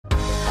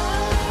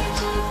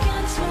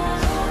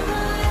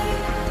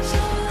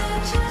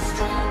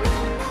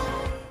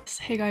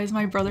Hey guys,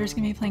 my brother's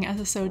gonna be playing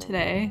SSO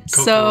today.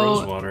 Koko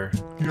Rosewater.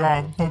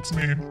 Yeah, that's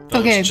me.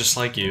 Okay. Looks just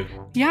like you.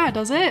 Yeah,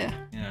 does it?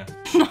 Yeah.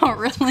 Not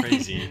really.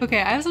 Crazy. Okay,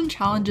 I have some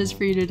challenges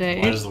for you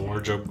today. Why does the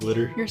wardrobe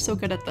glitter? You're so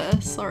good at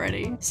this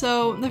already.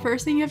 So the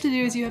first thing you have to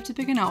do is you have to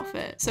pick an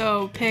outfit.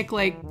 So pick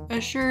like a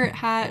shirt,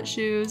 hat,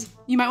 shoes.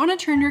 You might want to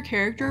turn your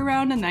character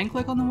around and then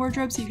click on the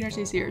wardrobe so you can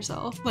actually see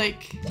yourself.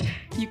 Like,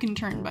 you can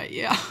turn, but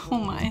yeah. Oh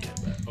my.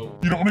 Oh,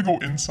 You don't want to go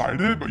inside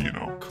it, but you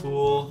know.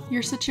 cool.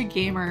 You're such a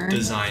gamer.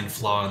 Design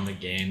flaw in the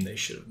game. They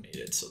should have made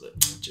it so that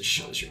it just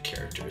shows your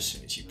character as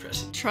soon as you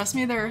press it. Trust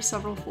me, there are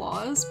several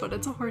flaws, but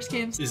it's a horse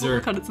game, so Is there-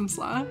 we'll cut it some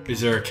slack. Is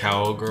there a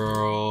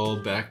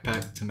cowgirl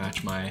backpack to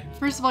match my...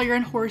 First of all, you're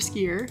in horse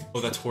gear. Oh,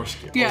 that's horse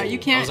gear. Yeah, Oh, you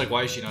can't- I was like,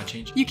 why is she not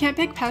changing? You can't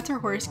pick pets or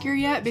horse gear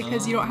yet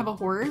because you don't have a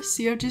horse.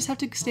 You just have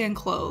to stay in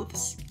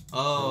clothes.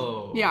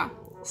 Oh. Yeah.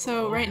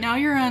 So right now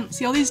you're on,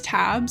 see all these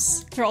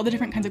tabs? They're all the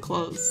different kinds of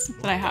clothes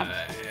that I What have.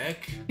 the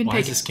heck? can Why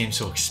pick- is this game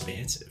so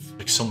expansive?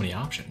 Like, so many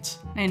options.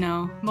 I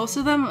know. Most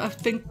of them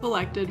have been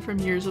collected from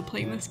years of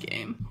playing this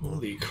game.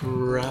 Holy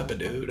crap,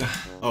 dude.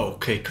 Oh,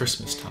 okay,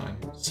 Christmas time.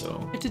 So...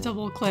 You have to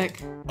double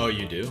click. Oh,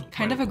 you do?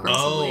 Kind of Right.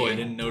 aggressively. Oh, I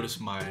didn't notice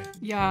my...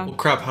 Yeah. Oh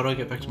crap, how do I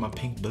get back to my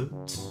pink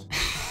boots?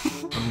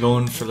 I'm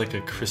going for like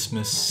a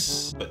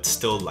Christmas, but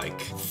still like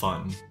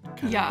fun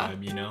kind Yeah. of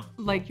vibe, you know?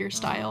 Like your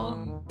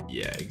style.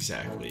 Yeah,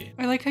 exactly.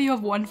 I like how you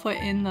have one foot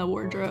in the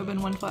wardrobe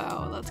and one foot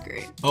out. That's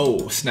great.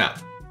 Oh, snap.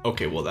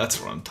 Okay, well,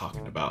 that's what I'm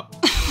talking about.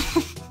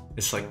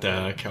 It's like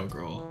the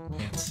cowgirl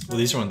pants. Well,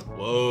 these are ones.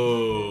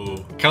 Whoa.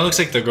 Kind of looks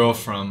like the girl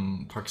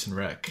from Parks and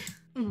Rec.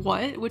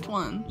 What? Which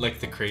one? Like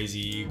the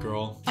crazy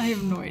girl. I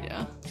have no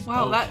idea.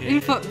 Wow, that Okay.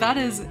 info, that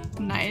is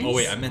nice. Oh,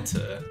 wait, I meant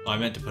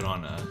to put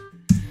on a...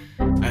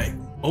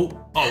 Oh,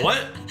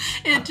 what?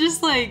 It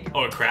just like,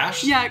 Oh, it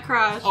crashed? yeah, it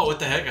crashed. Oh, what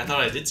the heck? I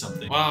thought I did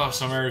something. Wow,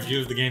 so my review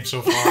of the game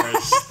so far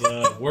is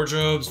the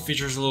wardrobes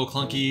features a little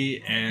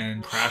clunky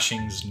and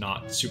crashing's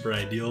not super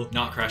ideal.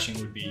 Not crashing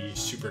would be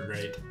super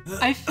great.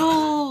 I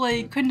feel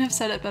like couldn't have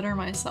said it better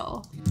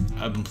myself.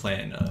 I've been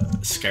playing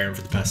Skyrim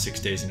for the past 6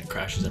 days and it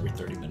crashes every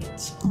 30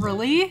 minutes.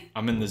 Really?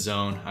 I'm in the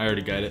zone. I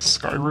already got it.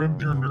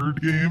 Skyrim, your nerd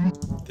game.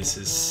 This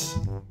is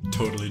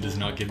totally does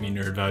not give me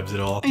nerd vibes at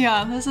all.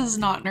 Yeah, this is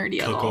not nerdy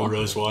at Koko all.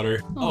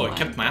 Rosewater. Oh Oh, it my.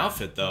 kept my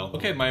outfit though.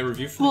 Okay, my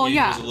review for the Well, game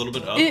yeah. was a little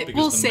bit up It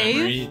will because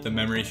the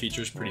memory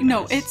feature's pretty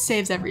No, nice. it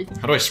saves everything.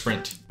 How do I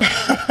sprint?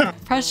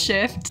 Press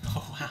shift.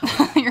 Oh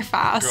wow. You're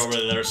fast. Girl,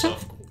 really let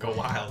herself go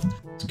wild.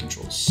 These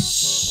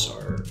controls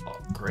are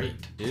great.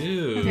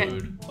 Dude.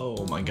 Okay.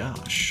 Oh my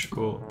gosh.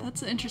 Cool.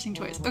 That's an interesting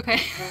choice.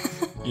 Okay.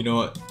 You know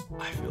what?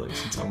 I feel like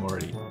since I'm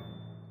already...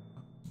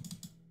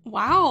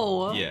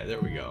 Wow. Yeah, there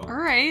we go. All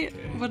right.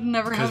 Okay. Would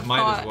never Because have might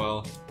thought. as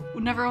well.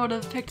 Would never would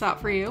have picked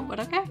that for you, but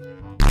okay.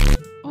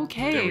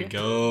 Okay. There we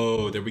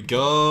go. There we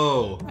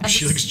go. She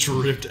That's- looks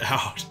dripped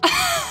out.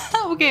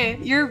 Okay,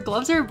 your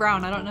gloves are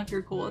brown. I don't know if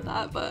you're cool with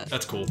that, but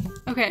That's cool.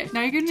 okay.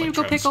 Now you're gonna need like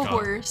to go pick Travis a Scott.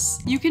 horse.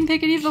 You can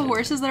pick any of the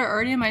horses that are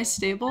already in my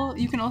stable.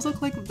 You can also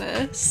click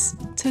this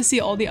to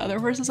see all the other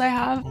horses I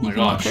have. Oh you my can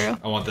walk gosh. through.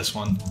 I want this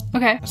one.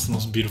 Okay. That's the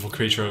most beautiful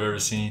creature I've ever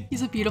seen.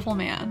 He's a beautiful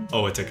man.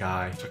 Oh, it's a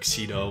guy.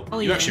 Tuxedo.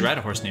 I'll You eat actually him. ride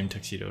a horse named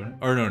Tuxedo.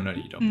 Or no,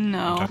 you don't.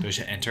 No. Do I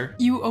should enter?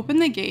 You open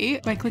the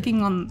gate by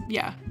clicking on,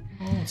 yeah.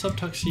 Oh, what's up,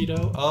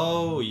 Tuxedo?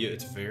 Oh, yeah,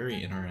 it's very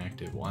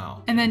interactive.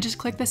 Wow. And then just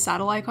click the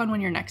saddle icon when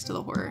you're next to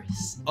the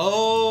horse.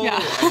 Oh, Yeah.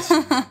 I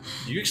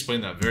see. You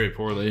explained that very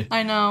poorly.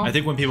 I know. I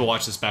think when people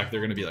watch this back,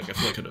 they're gonna be like, I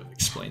feel like I could have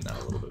explained that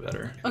a little bit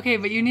better. Okay,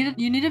 but you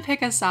need to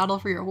pick a saddle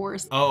for your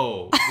horse.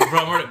 Oh, but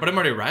I'm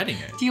already riding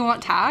it. Do you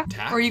want tack?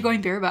 Tack? Or are you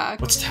going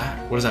bareback? What's tack?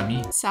 What does that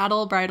mean?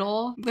 Saddle,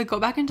 bridle. Like, go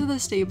back into the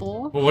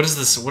stable. Well, what is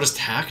this? What does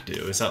tack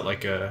do? Is that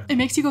like a? It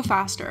makes you go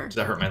faster. Does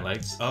that hurt my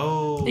legs?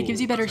 Oh. It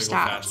gives you better so I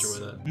go stats. faster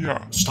with it.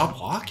 Yeah. Stop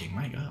walking.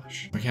 My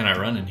gosh. Why can't I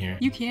run in here?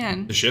 You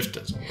can. The shift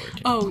doesn't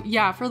work. Oh,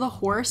 yeah, for the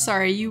horse,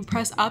 sorry, you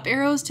press up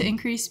arrows to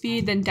increase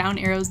speed, then down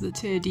arrows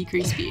to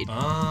decrease speed.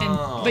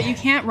 Oh. But you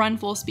can't run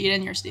full speed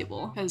in your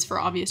stable, because for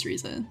obvious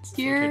reasons. Could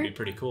be Here,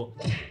 pretty cool.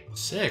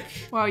 Sick.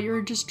 wow, you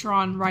were just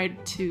drawn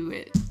right to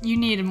it. You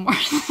need more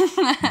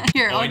than that.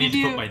 Here, Oh, I'll I need give to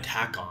you... put my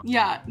tack on.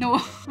 Yeah, no,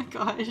 oh my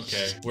gosh.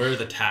 Okay, where are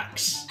the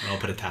tacks? And I'll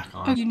put a tack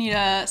on. Oh, you need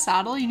a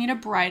saddle, you need a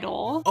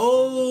bridle.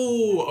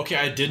 Oh, okay,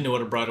 I did know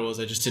what a bridle was,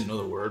 I just didn't know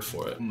the word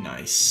for it.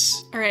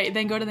 Nice. All right,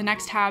 then go to the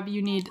next tab,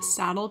 you need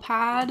saddle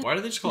pad. Why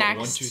do they just call it 1,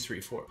 Next. 2, 3,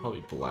 4?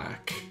 Probably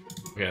black.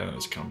 Okay, that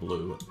was kind of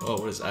blue. Oh,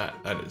 what is that?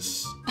 That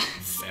is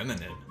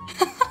feminine.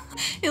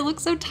 It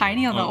looks so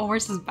tiny on the Oh,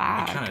 horse's It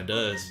back. kind of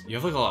does. You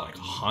have like a lot of like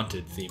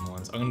haunted theme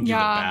ones. I'm gonna do the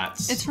Yeah,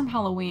 bats. it's from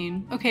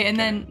Halloween. Okay, and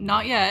then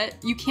not yet.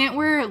 You can't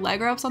wear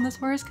leg wraps on this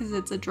horse because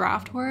it's a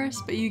draft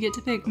horse, but you get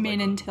to pick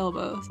mane and tail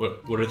both.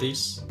 What are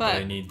these? But-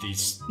 I need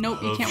these.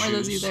 Nope, you hoof can't wear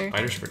those shoes. either.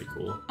 Spider's pretty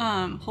cool.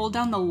 Hold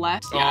down the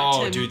left.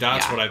 Oh, dude,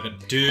 that's what I've been.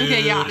 Dude.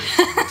 Okay, yeah.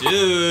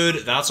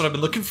 Dude, that's what I've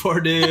been looking for,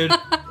 dude.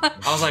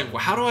 I was like,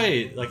 well, how do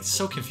I? Like, it's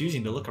so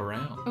confusing to look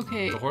around.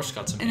 Okay. The horse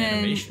got some And then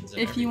animations.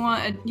 And if you everything.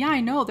 want, yeah,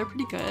 I know they're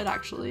pretty good. good,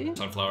 actually.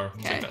 Sunflower.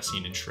 It's like Okay. that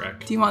scene in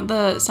Shrek. Do you want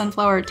the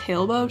sunflower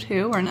tail bow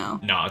too, or no?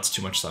 No, it's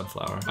too much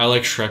sunflower. I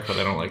like Shrek, but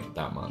I don't like it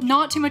that much.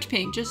 Not too much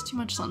pink, just too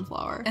much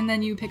sunflower. And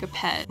then you pick a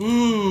pet.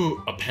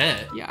 Ooh, a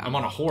pet? Yeah. I'm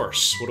on a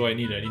horse. What do I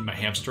need? I need my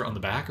hamster on the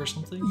back or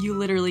something? You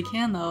literally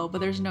can though, but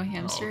there's no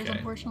hamsters, okay.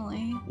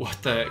 unfortunately.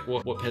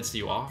 What pets do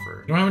you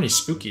offer? You don't have any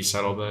spooky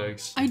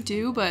saddlebags. I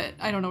do, but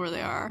I don't know where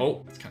they are.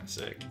 Oh, that's kind of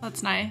sick.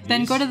 That's nice.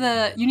 Then go to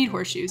the, you need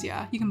horseshoes,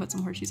 yeah. You can put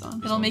some horseshoes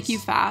on. It'll make you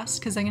ones- fast,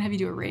 because I'm gonna have you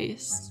do a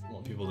race. I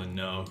want people to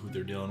know who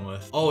they're dealing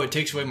with. Oh, it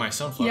takes away my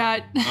sunflower. Yeah.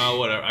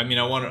 Whatever. I mean,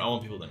 I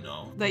want people to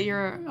know That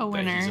you're a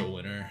that he's a winner.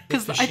 winner.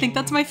 Because I think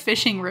that's my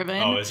fishing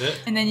ribbon. Oh, is it?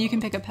 And then you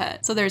can pick a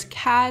pet. So there's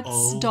cats,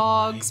 Oh my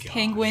dogs, gosh.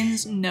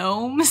 penguins,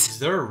 gnomes. Is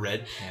there a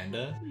red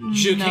panda?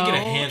 You can't get a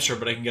No. hamster,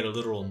 but I can get a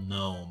literal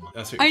gnome.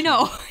 That's what I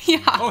know, yeah.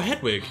 Oh,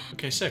 Hedwig.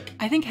 Okay, sick.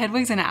 I think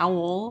Hedwig's an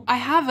owl. I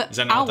have Is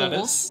that not owls. what that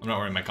is? I'm not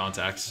wearing my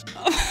contacts.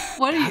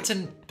 What are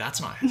you?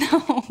 That's not.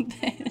 No,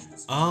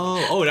 this.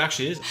 Oh, it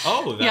actually is.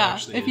 Oh, that Yeah,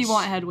 actually if is. you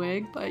want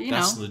Hedwig, but you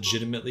That's know.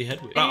 legitimately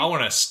Hedwig. I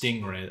want a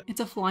stingray. It's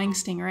a flying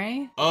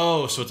stingray,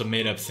 Oh, so it's a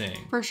made up thing.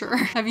 for sure.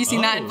 Have you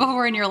seen that Oh.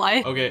 before in your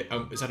life? Okay,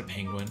 is that a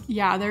penguin?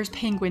 Yeah, there's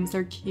penguins.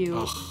 They're cute.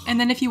 Ugh. And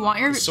then if you want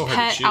your It's so hard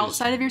to pet choose.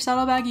 outside of your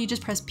saddlebag, you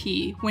just press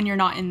P when you're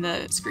not in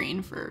the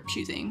screen for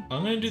choosing.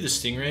 I'm gonna do the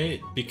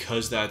stingray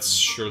because that's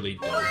surely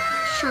dope.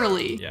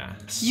 Surely. Yeah.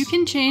 You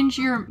can change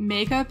your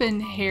makeup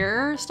and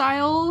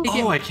hairstyle.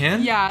 Oh, I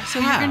can? Yeah, so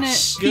you're gonna,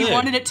 Pass. if you Good.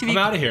 wanted it to be, I'm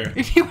out of here.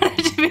 if you wanted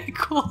it to be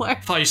cooler. I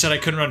thought you said I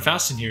couldn't run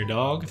fast in here,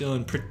 dog.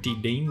 Feeling pretty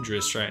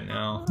dangerous right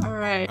now. All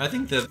right. I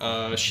think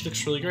that she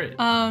looks really great.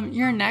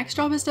 Your next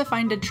job is to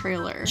find a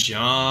trailer.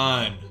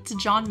 John. It's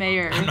John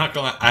Mayer. I'm not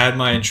gonna lie, I had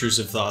my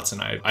intrusive thoughts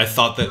and I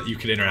thought that you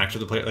could interact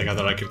with the player. Like I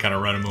thought I could kind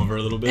of run him over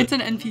a little bit. It's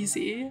an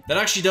NPC. That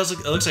actually does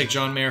look, it looks like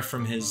John Mayer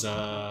from his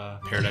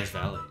Paradise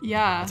Valley.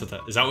 Yeah. That's what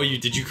that, is that what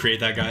did you create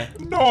that guy?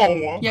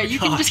 No! Yeah, you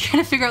can just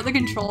kind of figure out the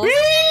controls.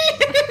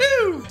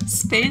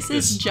 Space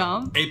is This-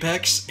 jump.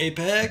 Apex.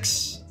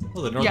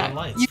 Oh, the Northern Yeah,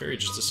 Lights. Fairy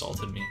just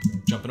assaulted me.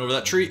 Jumping over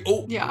that tree.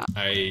 Oh. Yeah.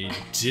 I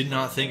did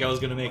not think I was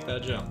gonna make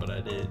that jump, but I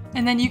did.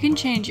 And then you can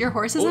change, your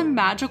horse is Oh. a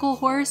magical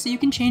horse, so you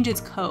can change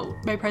its coat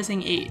by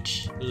pressing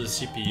H. There's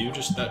a CPU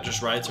that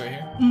just rides right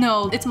here.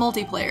 No, it's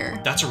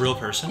multiplayer. That's a real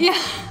person? Yeah,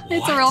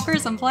 it's a What? real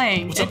person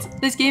playing. What's up?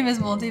 This game is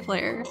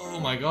multiplayer. Oh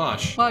my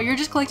gosh. Wow, you're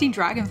just collecting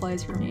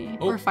dragonflies for me.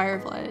 Oh. Or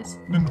fireflies.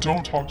 And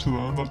don't talk to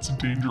them, that's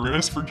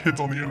dangerous for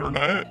kids on the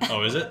internet.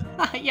 Oh, is it?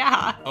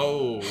 Yeah.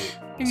 Oh.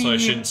 I So I mean-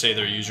 shouldn't say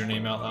their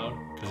username out loud?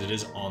 Because it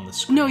is on the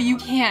screen. No, you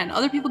can.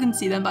 Other people can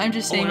see them, but I'm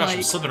just Oh my saying, gosh, I'm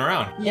like, slipping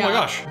around. Oh Yeah. my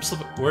gosh, I'm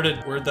slipping.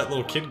 Where'd that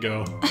little kid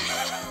go?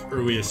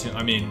 Or we assume,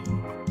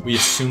 we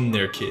assume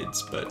they're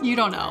kids, but you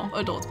don't know.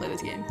 Adults play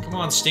this game. come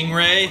on,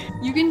 Stingray.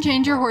 You can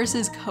change your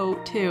horse's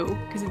coat too,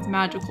 because it's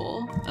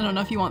magical. I don't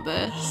know if you want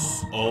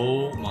this.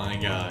 Oh my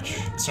gosh.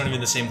 It's not even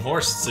the same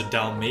horse, it's a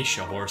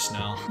Dalmatia horse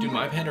now. Dude,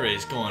 my Pandaray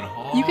is going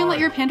hard. You can let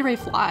your Pandaray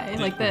fly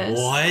like this.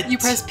 What? You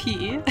press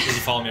P. Does he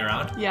follow me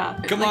around? Yeah.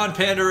 Come Like, on,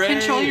 Pandaray.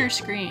 Control your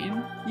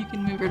screen. You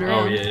can move it Oh,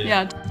 around.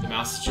 yeah. The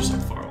mouse is just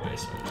like far away,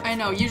 so I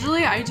know.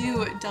 Usually I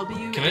do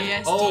WASD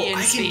I and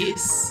can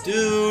space.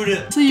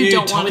 Dude. So you dude,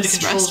 don't tell want me it the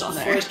stressed controls on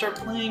before there. I start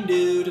playing,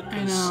 dude.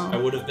 I know. I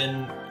would have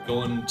been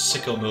going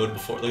sicko mode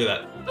before. Look at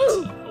that.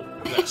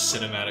 That's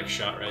that cinematic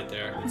shot right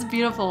there. It's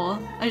beautiful.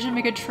 I should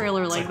make a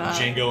trailer It's like that.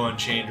 Django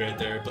Unchained right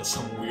there, but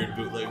some weird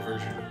bootleg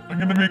version. I'm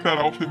gonna make that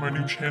outfit my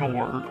new channel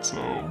art, so...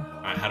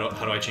 Alright, how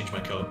do I change my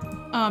code?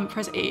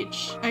 Press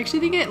H. I actually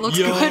think it looks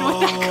good with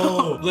that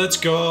coat. Let's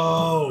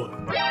go!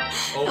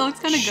 Oh, It looks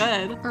kind of shoot.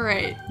 good. All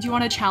right. Do you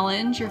want a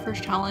challenge? Your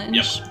first challenge?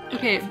 Yep.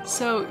 Okay,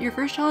 so your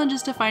first challenge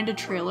is to find a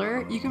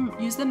trailer. You can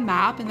use the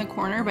map in the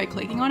corner by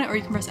clicking on it, or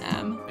you can press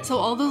M. So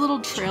all the little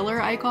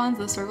trailer icons,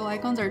 the circle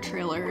icons, are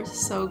trailers.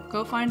 So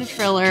go find a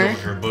trailer. Go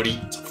here, buddy.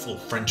 It's a full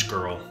French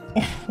girl.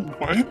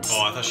 What?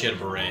 Oh, I thought she had a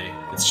beret.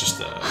 It's just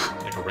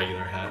like a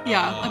regular hat.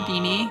 Yeah, a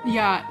beanie.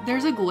 Yeah,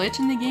 there's a glitch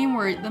in the game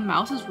where the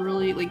mouse is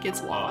really like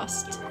gets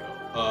lost. There we go.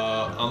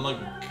 I'm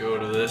gonna go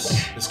to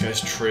this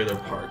guy's trailer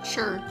park.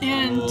 Sure.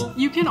 And Cool.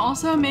 you can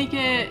also make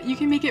it, you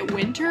can make it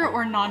winter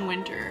or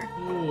non-winter.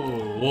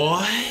 Ooh,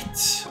 what? Oh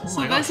So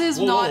my this gosh. is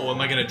Whoa, not- whoa, am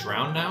I gonna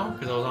drown now?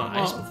 Because I was on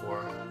ice Whoa. before.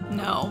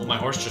 No. Will my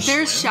horse just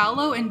There's swim?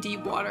 shallow and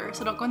deep water,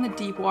 so don't go in the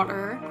deep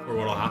water. Or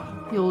what'll happen?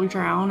 You'll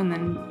drown and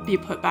then be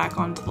put back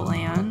onto the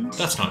land.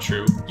 That's not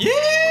true.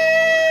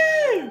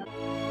 Yeah!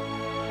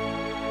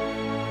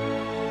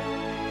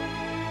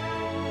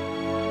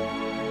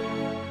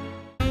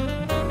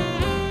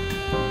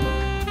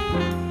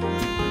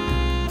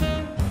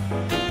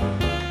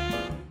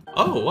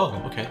 Oh,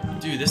 whoa, okay.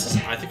 Dude,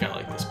 I think I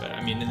like this better.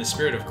 I mean, in the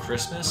spirit of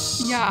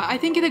Christmas, Yeah, I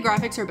think the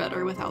graphics are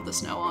better without the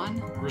snow on.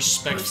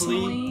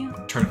 respectfully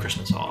Personally. turn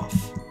Christmas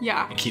off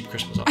Yeah. and keep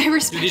Christmas off. I Dude,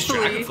 these respectfully-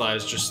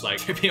 dragonflies just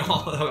like, they're being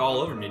all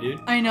over me,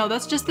 dude. I know,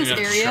 that's just this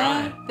Maybe I have to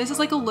area. try. This is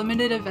like a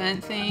limited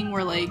event thing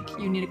where like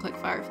you need to click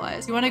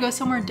fireflies. You want to go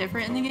somewhere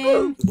different in the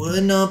game?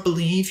 Would not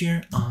believe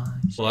your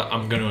eyes. Well,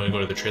 I'm gonna go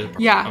to the trailer park.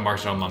 Yeah. I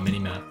marked it on my mini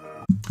map.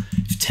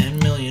 If 10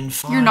 million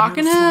You're not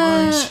gonna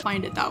fireflies.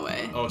 find it that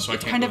way. Oh, so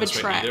it's I can't kind go of a this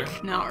way trek. either?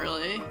 Not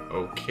really.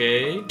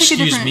 Okay. a Excuse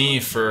different- me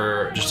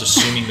for just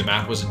assuming the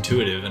map was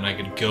intuitive and I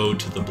could go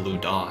to the blue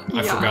dot.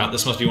 I Yeah. forgot.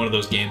 This must be one of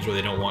those games where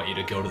they don't want you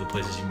to go to the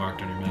places you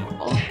marked on your map.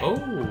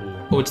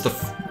 Oh, it's the.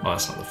 Oh,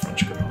 that's not the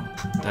French girl.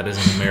 That is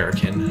an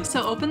American.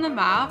 So open the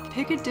map,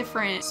 pick a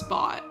different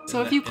spot.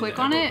 So if you click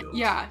on it,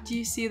 yeah, do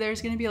you see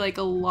there's gonna be like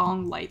a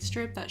long light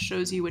strip that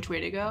shows you which way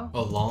to go?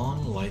 A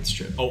long light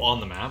strip. Oh, on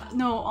the map?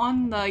 No,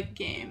 on the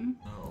game.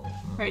 Oh.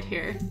 Right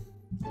here.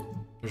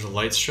 There's a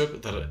light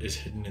strip that is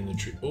hidden in the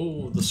tree.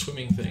 Oh, the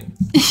swimming thing.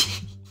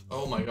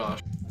 Oh my gosh.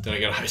 Did I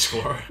get a high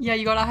score? Yeah,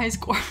 you got a high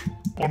score.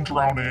 I'm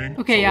drowning.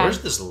 Okay, So yeah.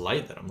 where's this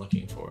light that I'm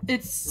looking for?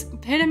 It's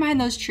hidden behind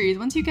those trees.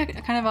 Once you get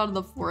kind of out of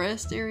the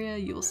forest area,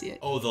 you will see it.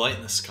 Oh, the light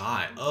in the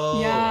sky.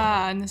 Oh.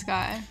 Yeah, in the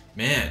sky.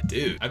 Man,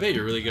 dude, I bet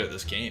you're really good at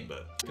this game,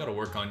 but you gotta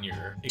work on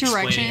your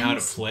explaining how to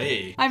Directions.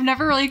 play. I've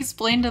never really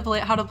explained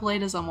how to play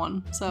to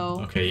someone,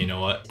 so Okay, you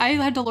know what? I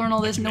had to learn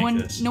all this. can No make one,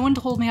 this. no one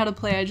told me how to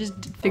play. I just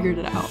figured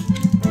it out.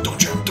 Don't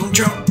jump, don't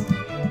jump.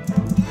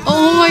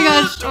 Oh my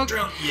gosh! Don't Okay,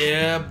 jump.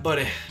 Yeah,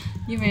 buddy.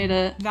 you made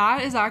it.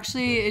 That is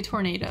actually a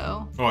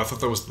tornado. Oh, I thought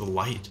that was the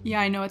light.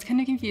 Yeah, I know it's kind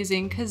of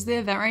confusing because the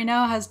event right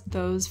now has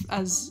those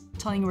as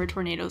telling you where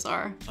tornadoes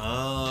are.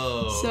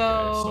 Oh. So,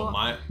 okay. So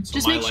my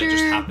just my make light sure-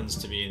 just happens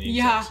to be in the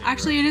Yeah, exact same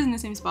actually it is in the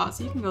same spot,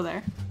 so you can go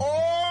there.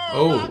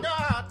 Oh.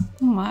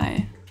 Oh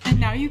my! And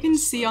now you can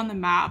see on the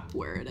map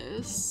where it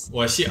is.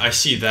 Well, I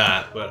see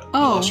that, but I Oh.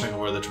 lost track of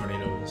where the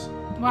tornado is.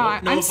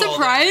 Wow, No I'm fall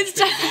surprised.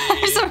 damage, I'm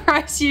baby.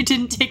 surprised you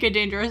didn't take a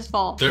dangerous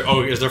fall.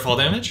 Is there fall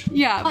damage?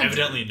 Yeah,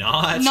 Evidently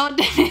not. not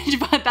damage,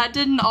 but that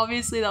didn't.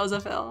 Obviously, that was a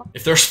fail.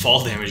 If there's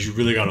fall damage, you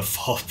really gotta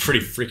fall pretty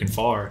freaking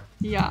far.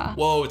 Yeah,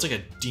 Whoa, it's like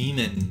a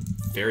demon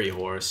fairy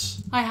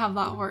horse. I have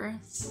that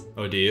horse.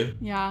 Oh, do you?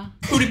 Yeah,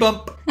 Booty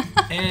bump.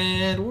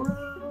 And we're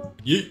out.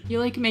 Yeet. you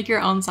like make your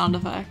own sound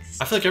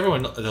effects. I feel like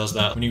everyone does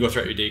that. When you go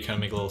throughout your day, you kind of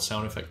make a little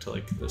sound effect to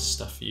like the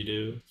stuff you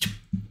do.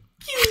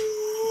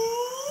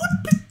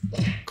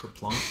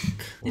 Kerplunk.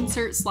 Whoa,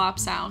 Insert slap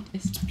sound.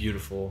 it's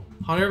beautiful.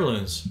 Hot air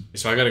balloons.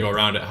 So I gotta go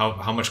around it.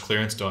 How much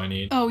clearance do I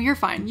need? Oh, you're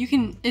fine. You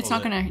can. It's Oh,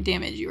 not gonna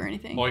damage you or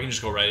anything. Oh, I can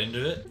just go right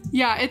into it?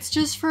 Yeah, it's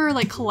just for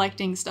like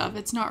collecting stuff.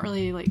 It's not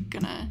really like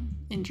gonna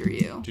injure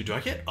you. Dude, do I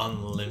get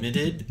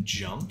unlimited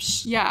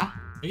jumps? Yeah,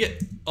 I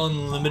get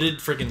unlimited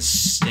freaking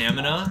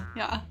stamina?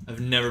 yeah. I've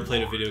never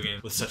played a video game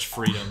with such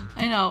freedom.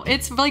 I know.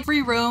 It's like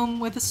free roam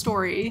with a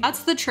story.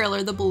 That's the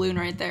trailer, the balloon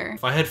right there.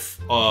 If I had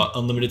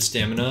unlimited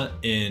stamina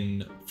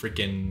in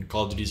freaking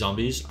Call of Duty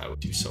Zombies, I would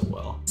do so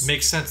well.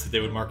 Makes sense that they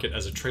would mark it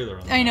as a trailer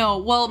on that. I know.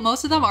 Well,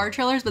 most of them are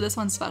trailers, but this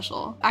one's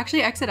special.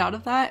 Actually, exit out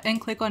of that and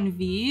click on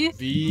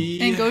V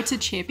and go to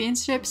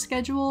championship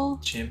schedule.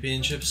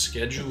 Championship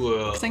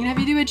schedule. So I'm gonna have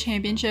you do a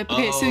championship.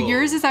 Okay, so Oh.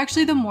 yours is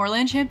actually the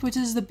Moorland champ, which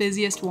is the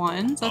busiest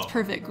one. So that's Oh.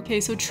 perfect.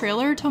 Okay, so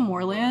trailer to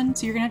Moorland.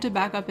 So you're gonna have to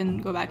back up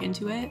and go back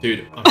into it.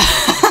 Dude, I'm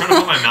trying to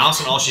find my mouse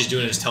and all she's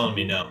doing is telling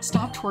me no.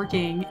 Stop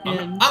twerking.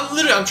 And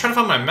I'm trying to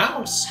find my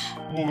mouse.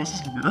 Well, this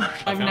is weird.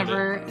 I've found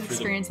never it through the-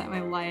 experienced that in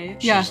my life.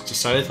 She's Yeah,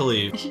 decided to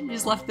leave. she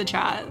just left the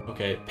chat.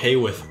 Okay, pay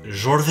with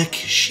Jorvik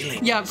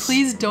shillings. Yeah,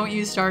 please don't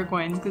use star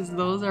coins because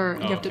those are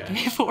you have to Okay.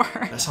 pay for.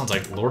 That sounds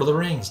like Lord of the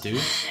Rings,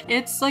 dude.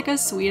 It's like a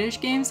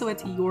Swedish game, so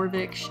it's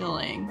Jorvik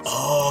shillings.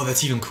 Oh,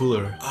 that's even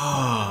cooler.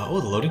 Oh,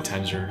 the loading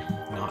times are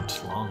not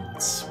long.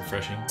 That's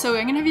refreshing. So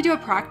I'm gonna have you do a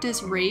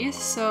practice race.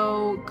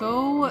 So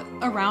go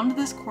around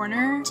this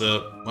corner.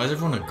 Why is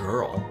everyone a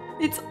girl?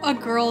 It's a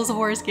girl's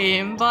horse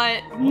game,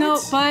 but no,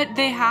 What? but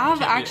they have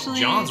Can't be- actually.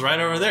 John's right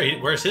over there.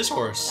 Where's his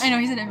horse? I know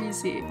he's an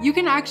NPC. You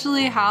can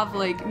actually have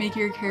like make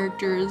your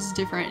characters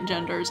different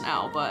genders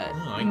now, but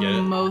Oh, I get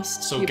it.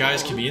 most So people-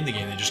 guys can be in the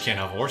game, they just can't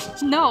have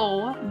horses.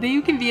 No,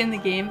 you can be in the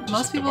game. Just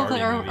Most like the people that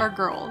Barbie are, movie. are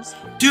girls.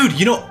 Dude,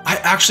 you know, I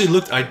actually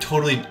looked, I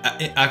totally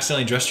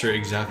accidentally dressed her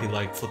exactly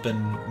like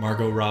flippin'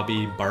 Margot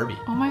Robbie Barbie.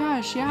 Oh my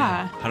gosh,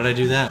 yeah. How did I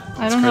do that?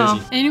 I That's don't know.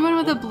 crazy. Anyone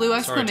with a blue Sorry,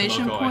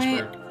 exclamation Tomoko point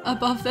Iceberg.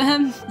 above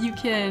them, you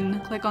can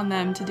click on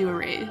them to do a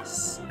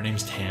race. Her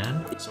name's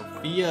Tan.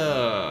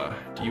 Sophia,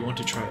 do you want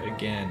to try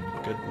again?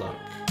 Good luck.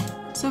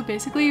 So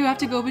basically you have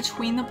to go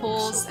between the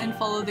poles and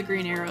follow the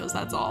green arrows,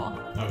 that's all.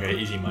 Okay,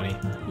 easy money.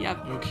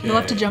 Yep. Okay. You'll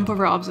have to jump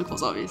over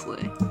obstacles,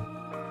 obviously.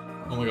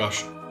 Oh my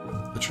gosh.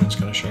 The turn's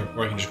kind of sharp.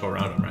 Or I can just go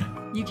around them,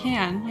 right? You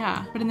can,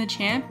 yeah. But in the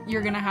champ,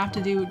 you're gonna have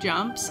to do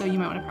jumps, so you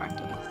might want to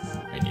practice.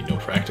 I need no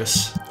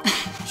practice.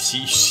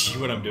 you see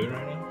what I'm doing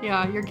right now?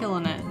 Yeah, you're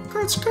killing it.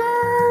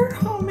 Skirt,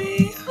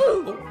 homie.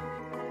 Oh.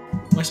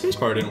 My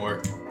spacebar didn't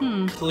work.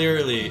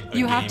 Clearly, a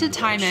You have to game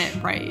time glitch.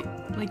 it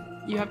right. Like,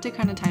 you have to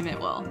kind of time it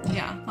well.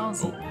 Yeah, that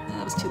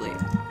was too late.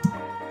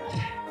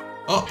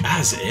 Oh,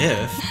 as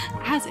if.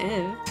 As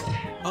if.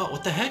 Oh,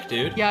 what the heck,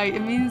 dude? Yeah,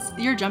 it means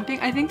you're jumping.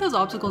 I think those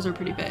obstacles are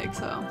pretty big,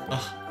 so.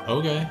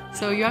 Okay.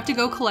 So you have to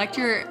go collect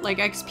your, like,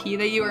 XP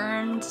that you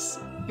earned,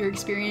 your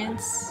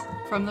experience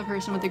from the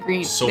person with the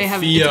green. They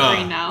have it's Sophia.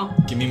 green now.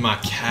 Give me my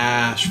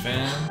cash,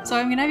 fam. So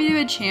I'm gonna have you do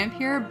a champ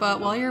here, but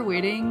while you're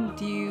waiting,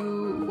 do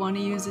you want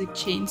to use a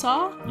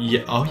chainsaw.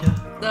 Yeah. Oh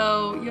yeah.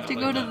 So you have to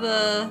go to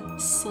the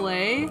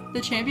sleigh.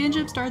 The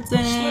championship starts in.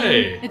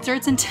 Sleigh. It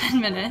starts in 10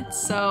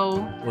 minutes.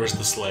 So. Where's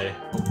the sleigh?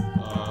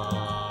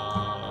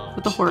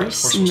 With the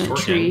horse in the twerking.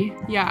 tree.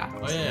 Yeah.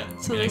 Oh yeah.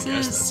 So I mean, this I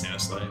guess is. that's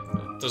Santa's sleigh.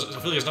 I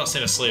feel like it's not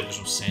Santa's sleigh. There's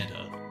no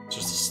Santa. It's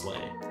just a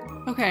sleigh.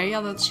 Okay, yeah,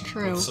 that's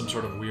true. With some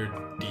sort of weird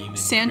demon.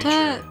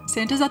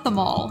 Santa's at the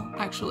mall,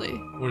 actually.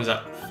 What is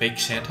that? Fake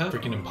Santa?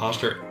 Freaking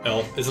imposter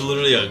elf. It's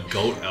literally a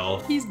goat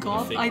elf. He's with a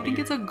goblin. fake I think beard.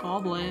 it's a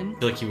goblin. I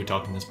feel like he would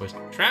talk in this voice.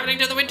 Traveling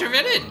to the Winter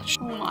Village.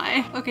 Oh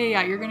my. Okay,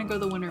 yeah, you're gonna go to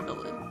the Winter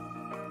Village.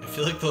 I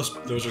feel like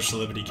those are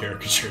celebrity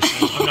caricatures.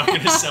 I'm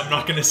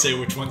not gonna say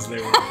which ones they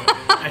were.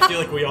 But I feel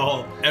like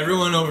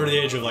everyone over the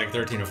age of like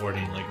 13 or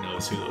 14 like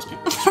knows who those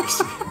people are supposed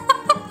to be.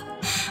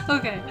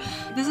 Okay,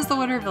 this is the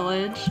Winter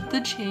Village. The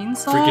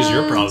chainsaw. Freak is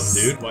your problem,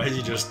 dude. Why is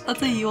he just?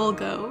 That's a Yule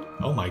goat.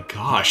 Oh my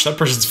gosh, that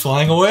person's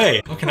flying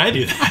away. How can I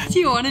do that? Do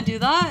you want to do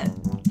that?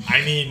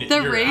 I mean,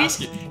 The you're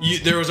race?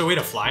 there was a way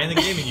to fly in the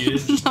game, and you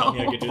didn't just tell me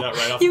I could do that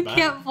right off You the bat.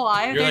 can't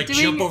fly. You're They're like, doing,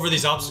 jump over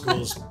these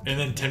obstacles, and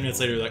then 10 minutes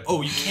later, you're like,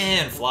 oh, you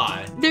can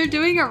fly. They're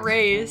doing a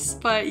race,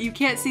 but you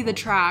can't see the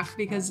track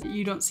because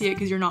you don't see it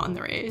because you're not in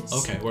the race.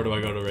 Okay, where do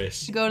I go to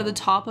race? You go to the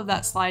top of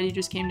that slide you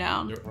just came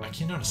down. I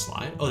came down a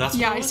slide? Oh, that's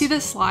what Yeah, it I was? see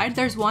the slide.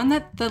 There's one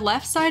that the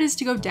left side is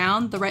to go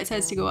down, the right side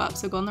is to go up.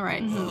 So go on the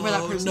right, where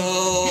that person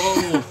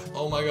no!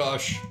 Oh my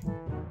gosh.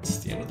 It's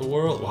the end of the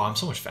world. Wow, I'm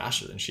so much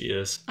faster than she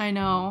is. I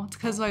know. It's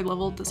because I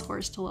leveled this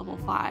horse to level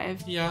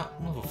 5. Yeah,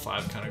 I'm level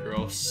 5 kind of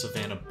girl.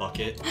 Savannah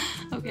Bucket.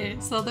 Okay,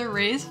 so the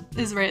race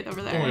is right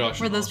over there. Oh my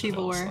gosh. where I'm those also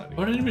people down were. sliding.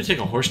 Why did anybody take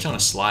a horse down a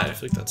slide? I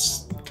feel like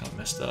that's kind of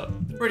messed up.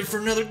 Ready for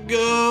another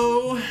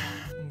go? I'm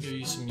gonna give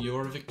you some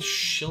Jorvik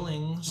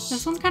shillings.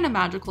 This one's kind of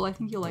magical. I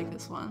think you'll like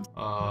this one.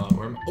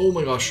 Oh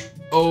my gosh.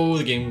 Oh,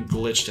 the game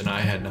glitched and I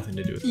had nothing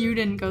to do with it. You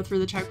didn't go through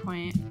the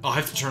checkpoint. Oh, I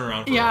have to turn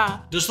around for Yeah.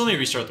 it. Just let me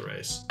restart the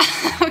race.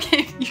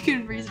 Okay, you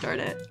can restart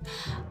it.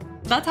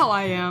 That's how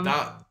I am.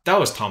 That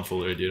was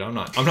tomfoolery, dude. I'm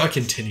not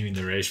continuing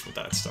the race with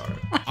that start.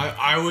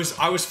 I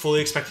was fully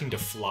expecting to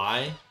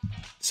fly,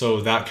 so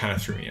that kind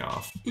of threw me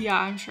off. Yeah,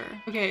 I'm sure.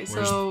 Okay,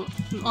 so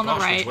on the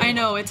Gosh, right. it's way I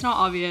know, it's not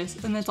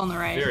obvious, and it's on the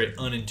right. Very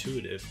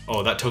unintuitive.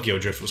 Oh, that Tokyo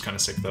drift was kind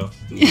of sick though.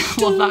 Yeah,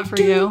 love that for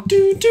you.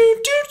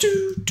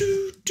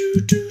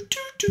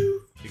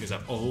 Because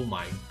oh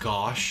my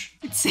gosh.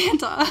 It's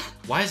Santa.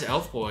 Why is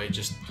Elf Boy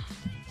just...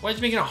 Why is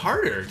he making it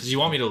harder? Does he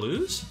want me to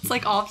lose? It's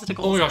like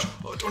obstacles. Oh my gosh.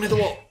 Oh, don't hit the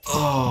wall.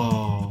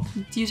 Oh.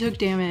 You took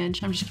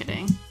damage. I'm just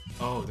kidding.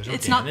 Oh, there's no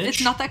It's damage?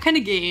 it's not that kind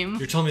of game.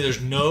 You're telling me there's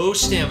no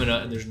stamina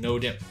and there's no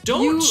damage.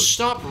 Don't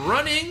stop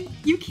running.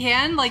 You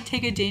can like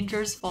take a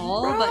dangerous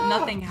fall, but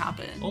nothing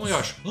happens. Oh my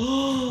gosh.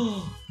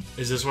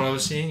 Is this what I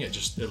was seeing? It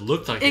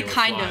looked like they were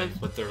kind flying, of.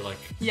 but they're like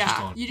Yeah, just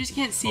going, you just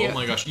can't see it. oh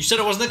my gosh. You said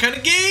it wasn't that kind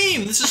of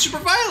game. This is super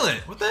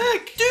violent. What the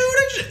heck?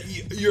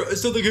 Dude,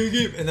 it's not that kind of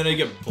game. And then I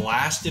get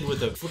blasted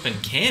with a flipping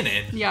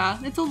cannon. Yeah,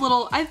 it's a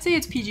little, I'd say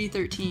it's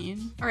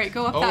PG-13. All right,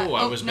 go up that. Oh,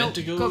 I was meant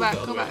to go back,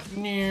 the other go back.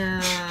 way.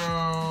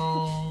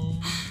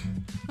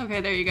 Okay,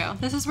 there you go.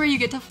 This is where you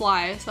get to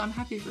fly, so I'm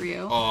happy for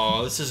you.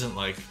 Oh, this isn't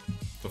like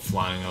the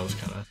flying I was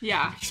kind of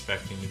Yeah,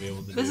 expecting to be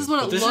able to do. this is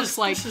what it looks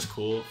like This is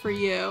cool. for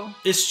you.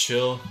 It's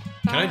chill.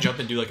 Can I jump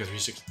and do like a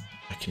 360?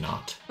 I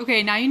cannot.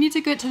 Okay, now you need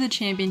to get to the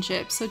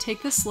championship. So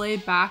take the sleigh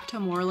back to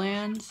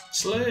Moorland.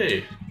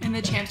 Slay. And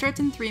the champ starts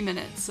in 3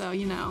 minutes, so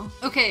you know.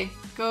 Okay,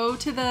 go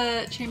to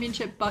the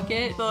championship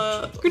bucket,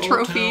 the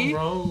trophy.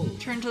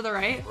 Turn to the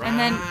right, and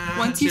then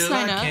once you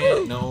sign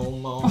up. No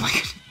more. Oh my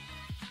god.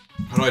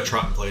 How do I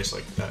trot in place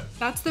like that?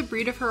 That's the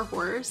breed of her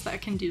horse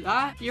that can do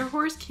that. Your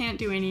horse can't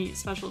do any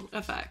special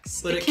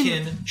effects. But it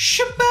can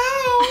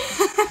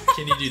shabow.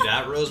 Can you do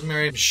that,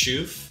 Rosemary?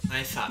 Shoof?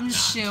 I thought not.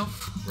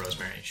 Shoof.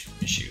 Rosemary,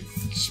 shoof.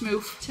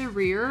 Schmoof. To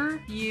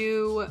rear,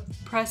 you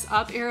press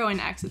up arrow and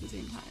X at the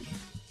same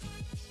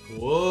time.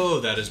 Whoa,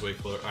 that is way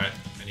cooler. All right,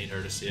 I need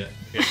her to see it.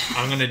 Okay,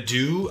 I'm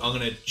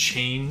gonna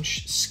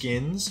change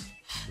skins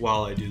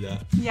while I do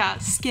that. Yeah,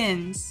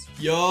 skins.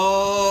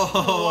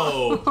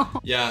 Yo!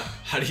 Yeah,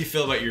 how do you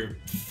feel about your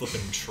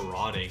flipping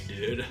trotting,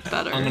 dude?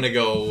 Better. I'm gonna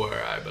go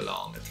where I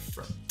belong at the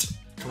front.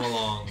 Come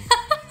along.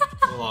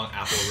 Come along,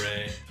 Apple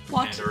Ray.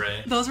 Watch. Panda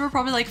Ray. Those were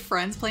probably like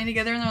friends playing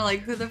together and they're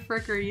like, who the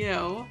frick are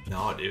you?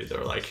 No, dude,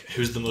 they're like,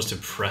 who's the most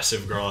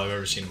impressive girl I've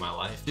ever seen in my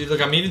life? Dude,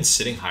 look, I'm even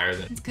sitting higher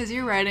than... It's because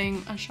you're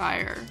riding a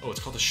Shire. Oh, it's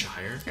called the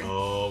Shire? Okay.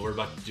 Oh, we're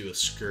about to do a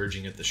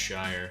scourging at the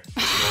Shire.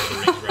 Lord of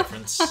the Rings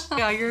reference.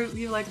 Yeah,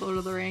 you like Lord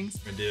of the Rings.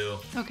 I do.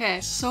 Okay,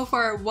 so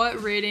far,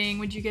 what rating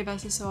would you give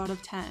SSO out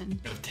of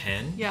 10? Out of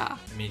 10? Yeah.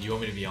 I mean, do you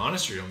want me to be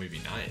honest or do you want me to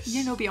be nice?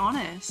 Yeah, no, be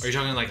honest. Are you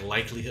talking like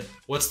likelihood?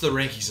 What's the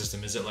ranking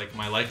system? Is it like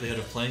my likelihood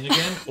of playing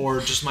again,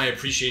 or just my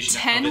appreciation?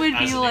 10 of it would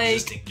as be an like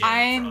existing game for other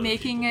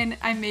people?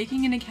 I'm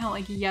making an account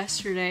like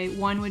yesterday.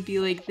 1 would be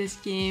like this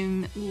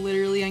game.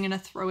 Literally, I'm gonna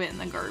throw it in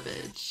the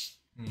garbage.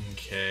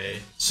 Okay,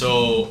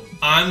 so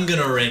I'm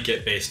gonna rank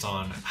it based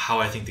on how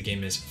I think the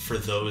game is for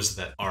those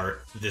that are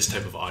this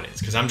type of audience,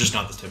 because I'm just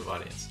not this type of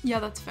audience. Yeah,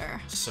 that's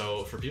fair.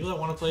 So for people that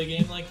want to play a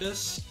game like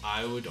this,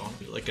 I would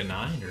honestly like a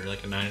 9 or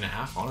like a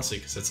 9.5, honestly,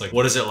 because it's like,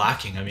 what is it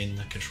lacking? I mean,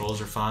 the controls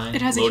are fine.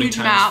 It has a loading huge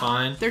time's map.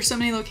 Fine. There's so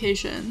many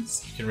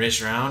locations. You can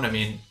race around. I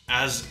mean,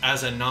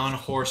 as a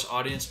non-horse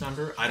audience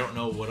member, I don't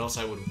know what else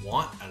I would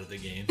want out of the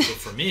game. So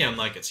for me, I'm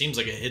like, it seems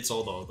like it hits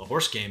all the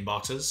horse game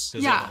boxes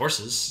because of the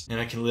horses, and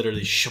I can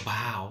literally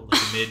shabow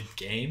like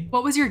mid-game.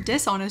 What was your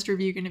dishonest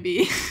review gonna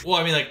be? Well,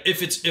 I mean, like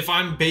if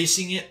I'm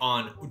basing it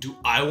on do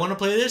I want to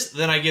play this,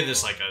 then I give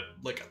this like a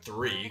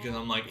 3, because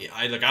I'm like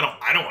I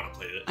don't want to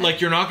play it.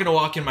 Like, you're not gonna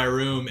walk in my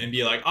room and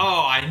be like,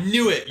 oh, I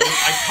knew it,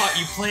 I caught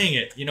you playing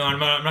it. You know, I'm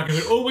not gonna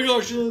be, oh my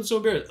gosh, it's so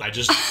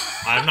embarrassing.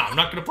 I'm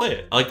not gonna play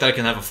it. I like that I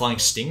can have a flying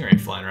stingray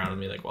flying around with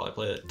me like while I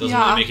play it. Doesn't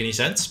really make any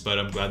sense, but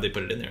I'm glad they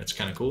put it in there. It's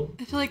kind of cool.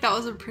 I feel like that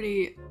was a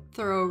pretty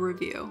thorough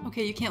review.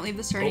 Okay, you can't leave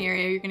the starting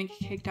area. You're gonna get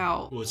kicked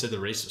out. Well, it said the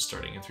race was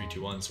starting in 3,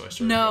 2, 1, so I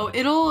started. No,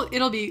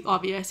 it'll be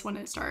obvious when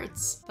it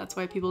starts. That's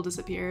why people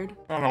disappeared.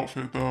 That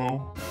outfit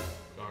though.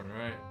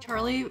 Alright.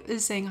 Charlie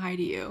is saying hi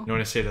to you. You know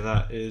what I say to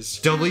that is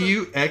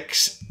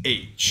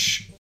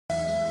WXH.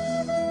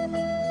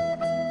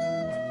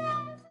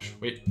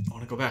 Wait, I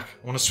want to go back.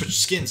 I want to switch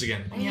skins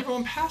again. Why is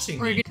everyone passing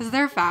me? Because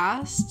they're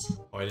fast.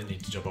 Oh, I didn't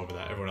need to jump over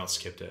that. Everyone else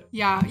skipped it.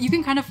 Yeah, you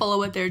can kind of follow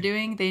what they're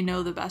doing. They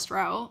know the best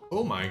route.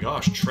 Oh my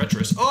gosh,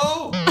 treacherous.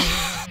 Oh!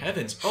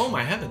 Heavens. Oh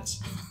my heavens.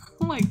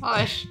 Oh my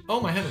gosh. Oh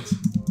my heavens.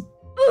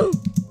 Oh.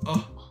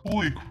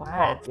 Holy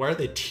crap. Why are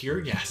they tear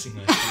gassing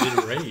us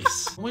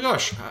mid-race? Oh my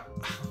gosh.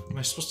 Am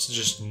I supposed to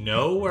just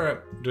know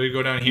where do I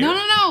go down here?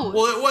 No.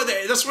 Well,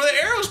 that's where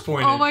the arrow's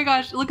pointed. Oh my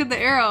gosh, look at the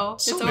arrow.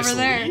 So it's over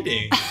there.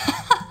 misleading.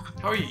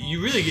 How are you?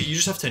 You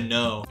just have to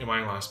know. Am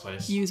I in last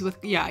place? Use with,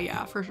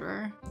 yeah, for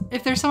sure.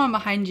 If there's someone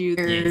behind you,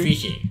 Okay. You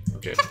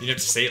didn't have to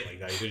say it like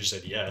that. You could have just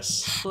said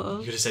yes. Close.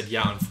 You could have said,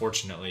 yeah,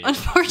 unfortunately.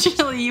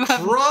 Unfortunately, you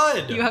have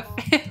Crud! You have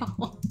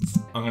failed.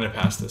 I'm gonna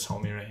pass this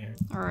homie right here.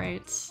 All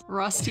right,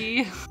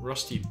 Rusty.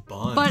 Rusty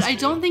buns. But I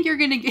don't think you're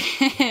gonna get.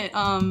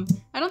 I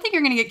don't think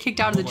you're gonna get kicked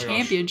out of the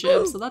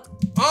championship. So that's.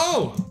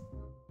 Oh.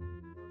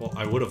 Well,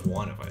 I would have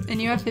won if I.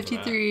 And you have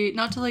 53.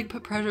 Not to like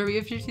put pressure, but you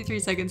have 53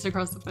 seconds to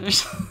cross the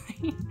finish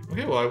line.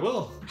 Okay, well I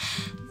will.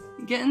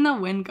 Get in the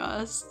wind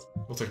gust.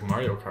 Looks like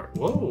Mario Kart.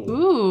 Whoa.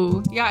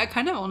 Ooh, yeah, it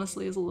kind of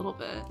honestly is a little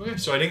bit. Okay,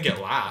 so I didn't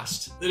get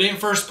last. It ain't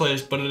first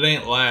place, but it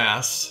ain't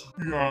last.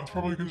 Yeah, it's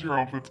probably because your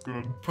outfit's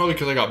good. Probably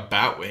because I got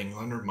Batwing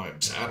under my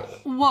saddle.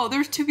 Whoa,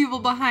 there's 2 people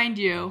behind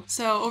you.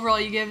 So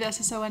overall, you give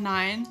SSO a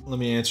 9. Let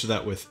me answer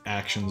that with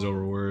actions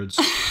over words.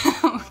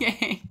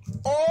 Okay.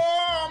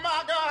 Oh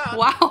my god!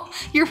 Wow,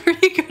 you're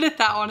pretty good at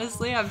that,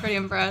 honestly. I'm pretty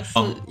impressed.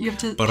 You have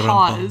to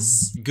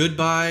pause.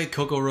 Goodbye,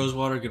 Koko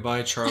Rosewater.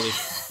 Goodbye, Charlie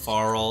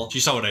Farrell. She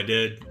saw what I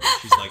did.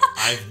 She's like,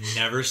 I've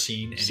never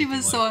seen anything She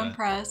was like so that.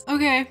 impressed.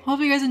 Okay, hope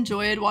you guys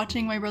enjoyed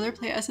watching my brother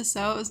play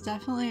SSO. It was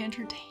definitely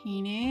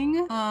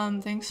entertaining.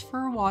 Thanks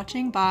for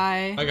watching.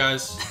 Bye. Hi,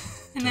 guys.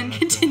 And then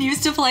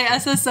continues to play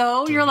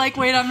SSO. You're like,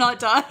 wait, I'm not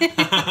done.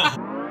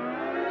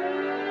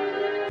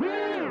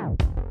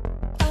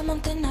 I'm on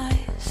thin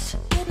ice,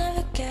 you'd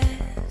never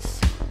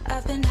guess.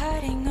 I've been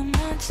hiding a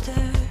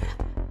monster,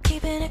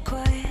 keeping it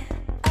quiet.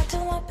 I do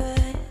my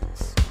best.